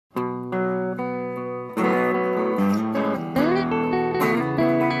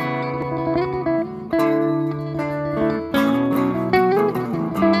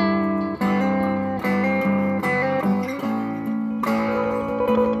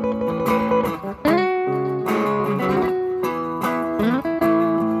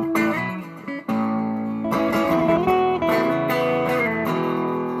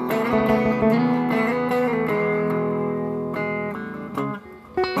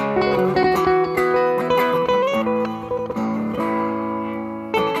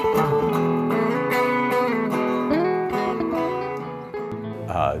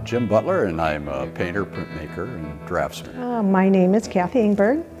Jim Butler, and I'm a painter, printmaker, and draftsman. My name is Cathy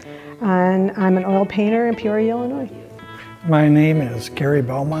Engberg, and I'm an oil painter in Peoria, Illinois. My name is Gary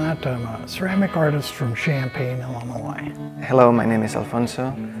Beaumont. I'm a ceramic artist from Champaign, Illinois. Hello, my name is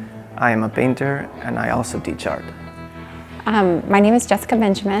Alfonso. I am a painter, and I also teach art. My name is Jessica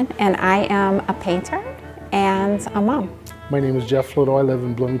Benjamin, and I am a painter and a mom. My name is Jeff Floto. I live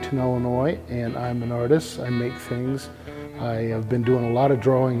in Bloomington, Illinois, and I'm an artist. I make things. I have been doing a lot of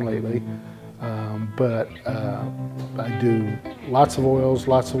drawing lately, but I do lots of oils,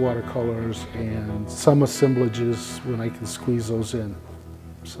 lots of watercolors, and some assemblages when I can squeeze those in.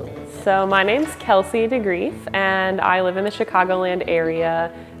 So my name's Kelsey DeGrief, and I live in the Chicagoland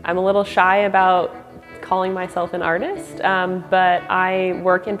area. I'm a little shy about calling myself an artist, but I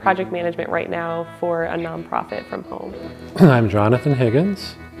work in project management right now for a nonprofit from home. I'm Jonathan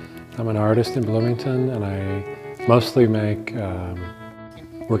Higgins. I'm an artist in Bloomington, and I mostly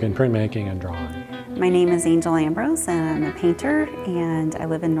work in printmaking and drawing. My name is Angel Ambrose, and I'm a painter, and I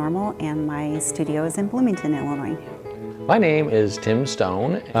live in Normal, and my studio is in Bloomington, Illinois. My name is Tim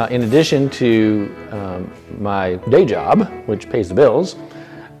Stone. In addition to my day job, which pays the bills,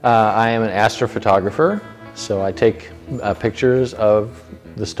 I am an astrophotographer, so I take pictures of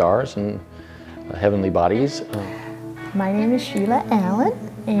the stars and heavenly bodies. My name is Sheila Allen,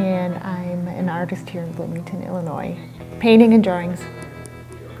 and I'm an artist here in Bloomington, Illinois, painting and drawings.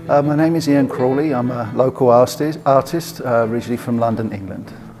 My name is Ian Crawley. I'm a local artist originally from London,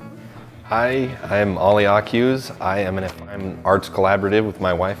 England. Hi, I'm Ollie Akyuz. I'm an arts collaborative with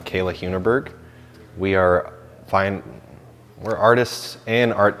my wife, Kayla Hueneburg. We're artists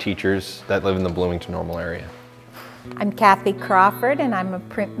and art teachers that live in the Bloomington Normal area. I'm Cathie Crawford, and I'm a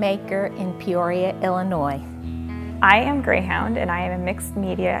printmaker in Peoria, Illinois. I am Graehound, and I am a mixed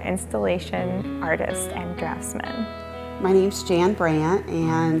media installation artist and draftsman. My name's Jan Brandt,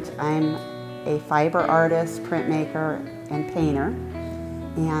 and I'm a fiber artist, printmaker, and painter.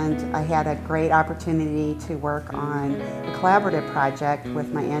 And I had a great opportunity to work on a collaborative project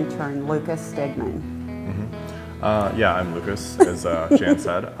with my intern, Lucas Stiegman. Yeah, I'm Lucas, as Jan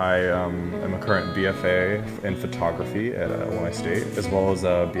said. I am a current BFA in photography at Illinois State, as well as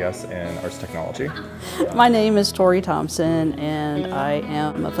a BS in arts technology. My name is Torri Thompson, and I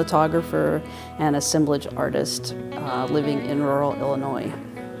am a photographer and assemblage artist living in rural Illinois.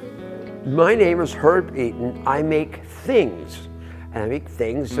 My name is Herb Eaton. I make things, and I make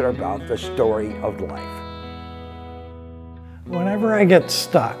things that are about the story of life. Whenever I get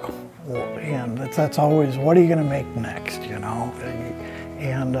stuck, and that's always, what are you going to make next, you know?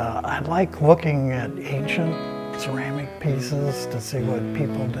 And I like looking at ancient ceramic pieces to see what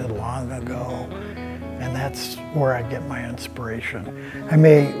people did long ago, and that's where I get my inspiration. I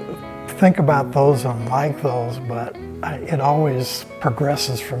may think about those and like those, but it always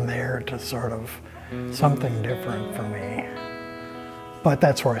progresses from there to sort of something different for me. But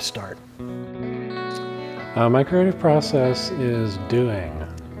that's where I start. My creative process is doing.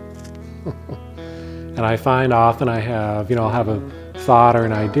 And I find often I have, I'll have a thought or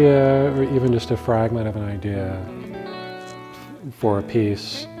an idea, or even just a fragment of an idea for a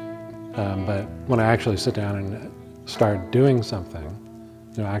piece. But when I actually sit down and start doing something,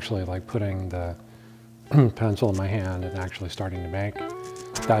 actually like putting the pencil in my hand and actually starting to make,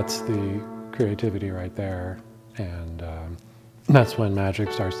 that's the creativity right there. And that's when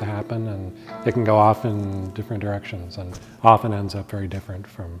magic starts to happen, and it can go off in different directions and often ends up very different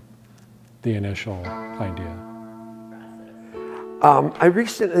from the initial idea. I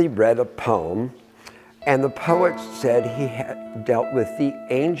recently read a poem, and the poet said he had dealt with the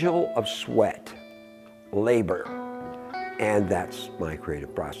angel of sweat, labor, and that's my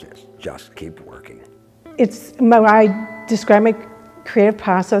creative process. Just keep working. I describe my creative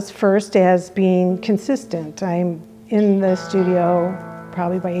process first as being consistent. I'm in the studio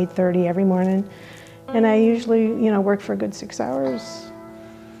probably by 8:30 every morning, and I usually, work for a good 6 hours.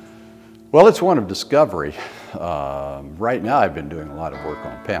 Well, it's one of discovery. Right now I've been doing a lot of work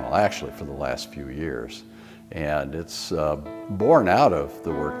on panel, actually for the last few years. And it's born out of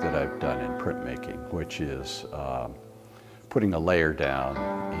the work that I've done in printmaking, which is putting a layer down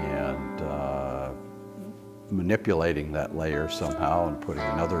and manipulating that layer somehow and putting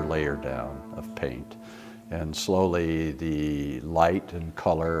another layer down of paint. And slowly the light and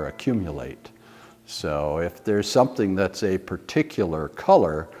color accumulate. So if there's something that's a particular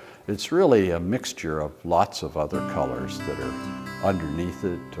color, it's really a mixture of lots of other colors that are underneath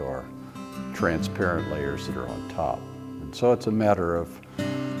it or transparent layers that are on top. And so it's a matter of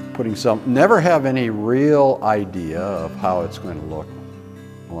putting never have any real idea of how it's going to look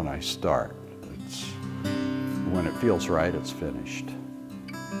when I start. When it feels right, it's finished.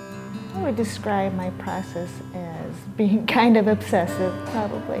 I would describe my process as being kind of obsessive,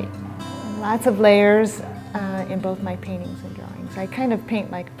 probably. Lots of layers in both my paintings and drawings. I kind of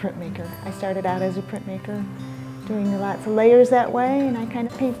paint like a printmaker. I started out as a printmaker, doing lots of layers that way, and I kind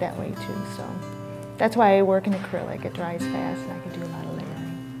of paint that way too. So that's why I work in acrylic. It dries fast, and I can do a lot of layering.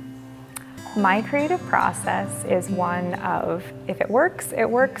 My creative process is one of, if it works,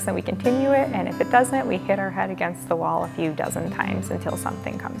 and we continue it, and if it doesn't, we hit our head against the wall a few dozen times until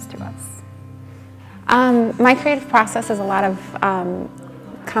something comes to us. My creative process is a lot of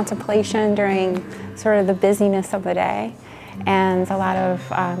contemplation during sort of the busyness of the day, and a lot of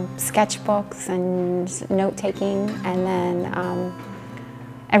sketchbooks and note-taking, and then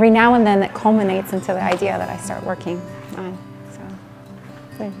every now and then it culminates into the idea that I start working on.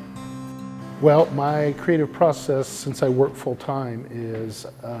 So. Well, my creative process, since I work full-time, is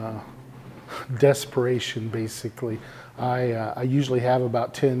desperation, basically. I usually have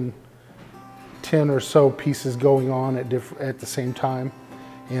about 10 or so pieces going on at the same time,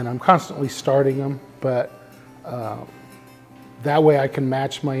 and I'm constantly starting them, but that way I can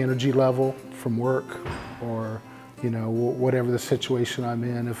match my energy level from work, or whatever the situation I'm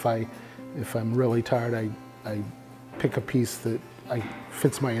in. If I'm really tired, I pick a piece that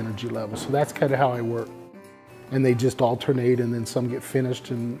fits my energy level. So that's kind of how I work. And they just alternate, and then some get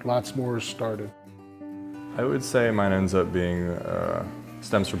finished and lots more are started. I would say mine ends up being,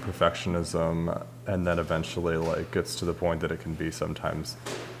 stems from perfectionism, and then eventually gets to the point that it can be sometimes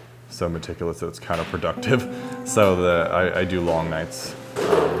so meticulous that it's counterproductive. So that I do long nights.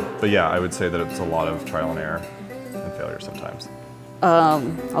 But yeah, I would say that it's a lot of trial and error and failure sometimes.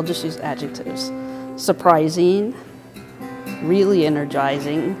 I'll just use adjectives. Surprising, really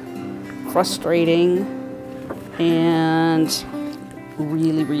energizing, frustrating, and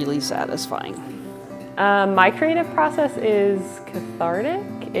really, really satisfying. My creative process is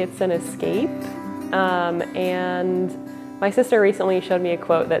cathartic. It's an escape. And my sister recently showed me a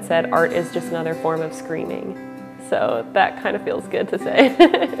quote that said, "Art is just another form of screaming." So that kind of feels good to say.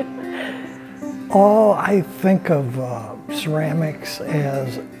 Oh, I think of ceramics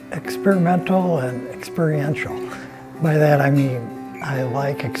as experimental and experiential. By that I mean I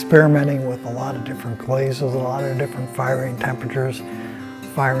like experimenting with a lot of different glazes, a lot of different firing temperatures,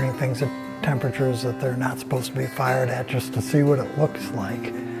 firing things at temperatures that they're not supposed to be fired at just to see what it looks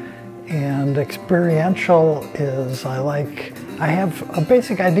like. And experiential is I have a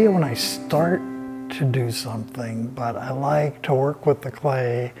basic idea when I start to do something, but I like to work with the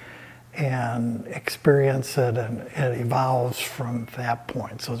clay and experience it, and it evolves from that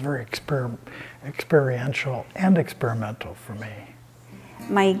point. So it's very experiential and experimental for me.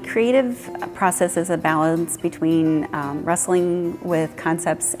 My creative process is a balance between wrestling with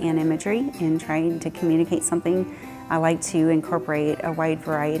concepts and imagery and trying to communicate something. I like to incorporate a wide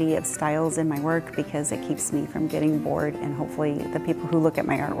variety of styles in my work because it keeps me from getting bored, and hopefully the people who look at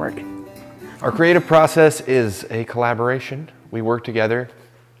my artwork. Our creative process is a collaboration. We work together.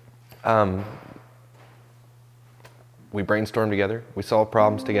 We brainstorm together. We solve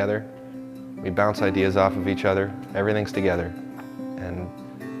problems together. We bounce ideas off of each other. Everything's together. And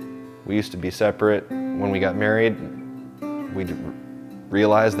we used to be separate. When we got married, we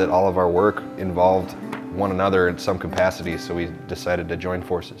realized that all of our work involved one another in some capacity, so we decided to join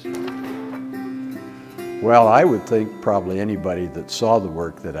forces. Well, I would think probably anybody that saw the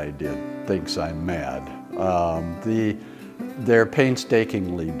work that I did thinks I'm mad. They're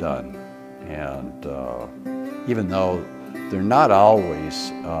painstakingly done, and even though they're not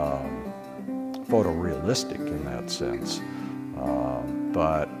always photorealistic in that sense,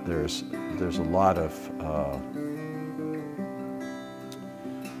 but there's a lot of,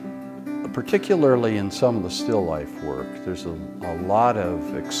 particularly in some of the still life work, there's a lot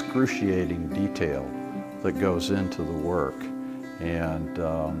of excruciating detail that goes into the work, and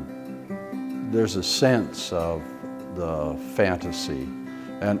there's a sense of the fantasy.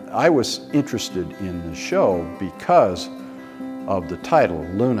 And I was interested in the show because of the title,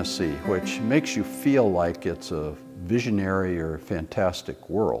 Lunacy, which makes you feel like it's a visionary or fantastic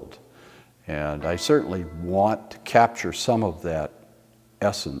world. And I certainly want to capture some of that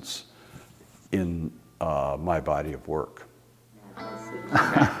essence in my body of work.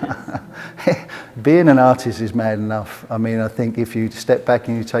 Being an artist is mad enough. I mean, I think if you step back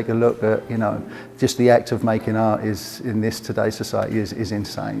and you take a look at, just the act of making art is, in this today's society, is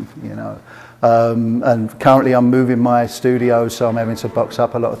insane, And currently I'm moving my studio, so I'm having to box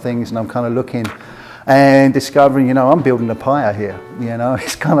up a lot of things, and I'm kind of looking and discovering, I'm building a pyre here,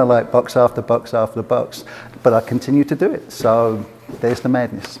 It's kind of like box after box after box, but I continue to do it, so there's the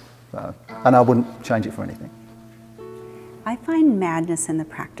madness. And I wouldn't change it for anything. I find madness in the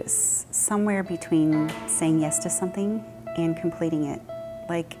practice, somewhere between saying yes to something and completing it.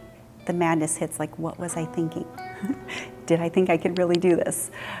 Like the madness hits, like, what was I thinking? Did I think I could really do this?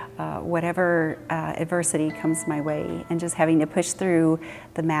 Whatever adversity comes my way, and just having to push through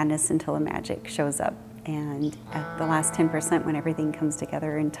the madness until the magic shows up. And at the last 10%, when everything comes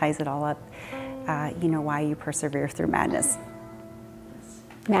together and ties it all up, you know why you persevere through madness.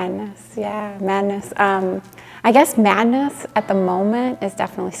 Madness, yeah, madness. I guess madness at the moment is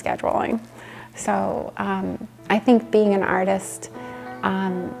definitely scheduling. So I think being an artist,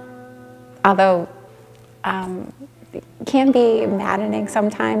 although it can be maddening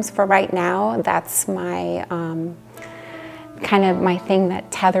sometimes, for right now, that's my kind of my thing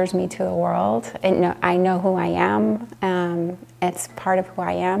that tethers me to the world. I know who I am. It's part of who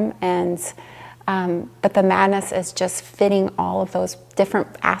I am, but the madness is just fitting all of those different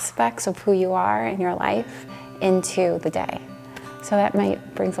aspects of who you are in your life into the day. So that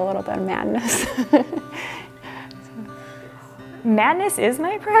brings a little bit of madness. Madness is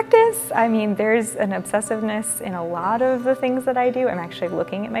my practice. I mean, there's an obsessiveness in a lot of the things that I do. I'm actually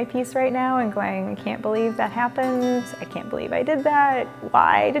looking at my piece right now and going, I can't believe that happened. I can't believe I did that.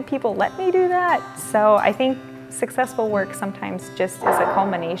 Why did people let me do that? So I think successful work sometimes just is a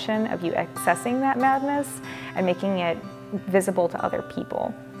culmination of you accessing that madness and making it visible to other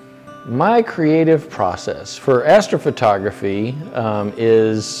people. My creative process for astrophotography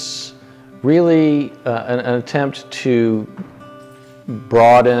is really an attempt to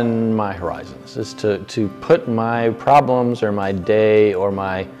broaden my horizons, is to put my problems or my day or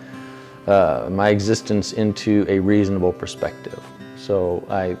my existence into a reasonable perspective. So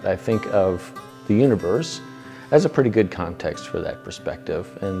I think of the universe as a pretty good context for that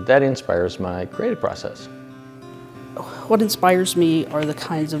perspective, and that inspires my creative process. What inspires me are the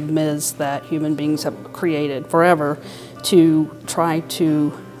kinds of myths that human beings have created forever to try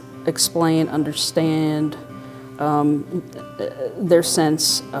to explain, understand their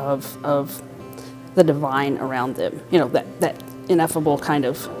sense of the divine around them. You know, that ineffable kind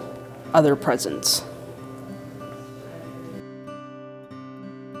of other presence.